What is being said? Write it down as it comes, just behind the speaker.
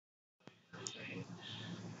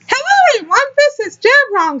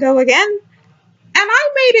Rongo again, and I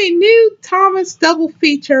made a new Thomas double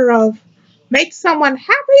feature of Make Someone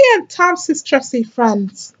Happy and Thomas's Trusty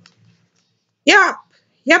Friends. Yep,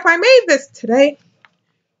 I made this today.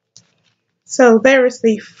 So there is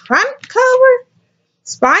the front cover,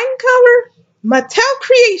 spine cover, Mattel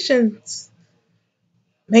Creations.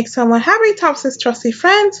 Make Someone Happy, Thomas's Trusty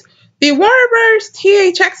Friends, the Warner Bros.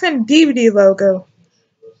 THX and DVD logo.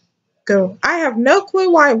 I have no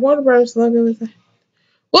clue why Warner Bros. Logo is there.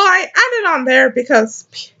 Well, I added on there because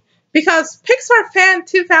Pixar Fan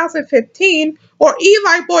 2015 or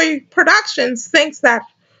Eli Boy Productions thinks that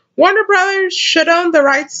Warner Bros. Should own the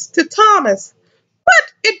rights to Thomas,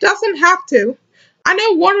 but it doesn't have to. I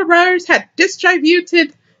know Warner Bros. Had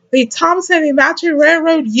distributed the Thomas and the Imaginary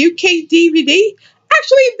Railroad UK DVD.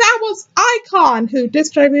 Actually, that was Icon who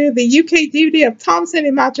distributed the UK DVD of Thomas and the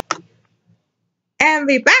Imaginary. And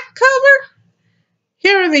the back cover.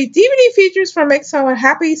 Here are the DVD features for Make Someone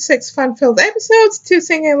Happy, 6 fun-filled episodes, 2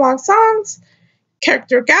 sing-along songs.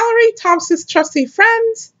 Character gallery, Thomas's Trusty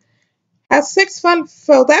Friends, has 6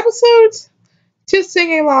 fun-filled episodes, 2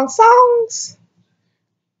 sing-along songs,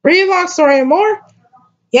 read along story and more.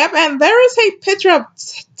 Yep, and there is a picture of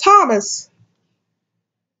Thomas.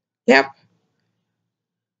 Yep,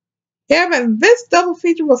 and this double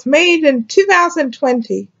feature was made in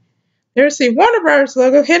 2020. There's the Warner Bros.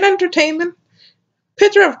 Logo, Hit Entertainment,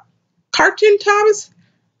 picture of Cartoon Thomas.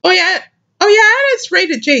 Oh yeah, and it's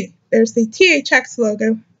rated G. There's the THX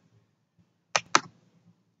logo.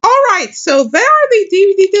 Alright, so there are the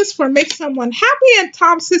DVD discs for Make Someone Happy and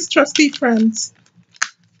Thomas's Trusty Friends.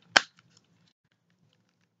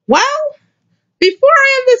 Well, before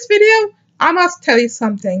I end this video, I must tell you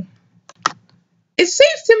something. It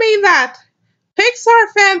seems to me that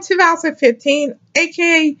Pixar Fan 2015,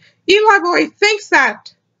 aka Eli Boy, thinks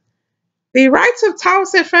that the rights of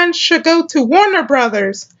Thomas and Friends should go to Warner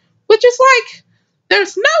Brothers, which is like,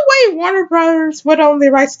 there's no way Warner Brothers would own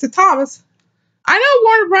the rights to Thomas. I know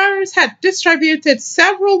Warner Brothers had distributed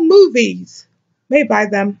several movies made by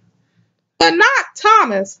them, but not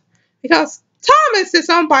Thomas, because Thomas is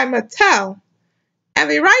owned by Mattel, and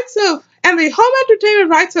the home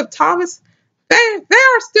entertainment rights of Thomas, they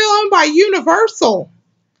are still owned by Universal.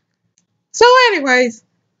 So anyways,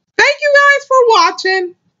 thank you guys for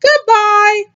watching. Goodbye.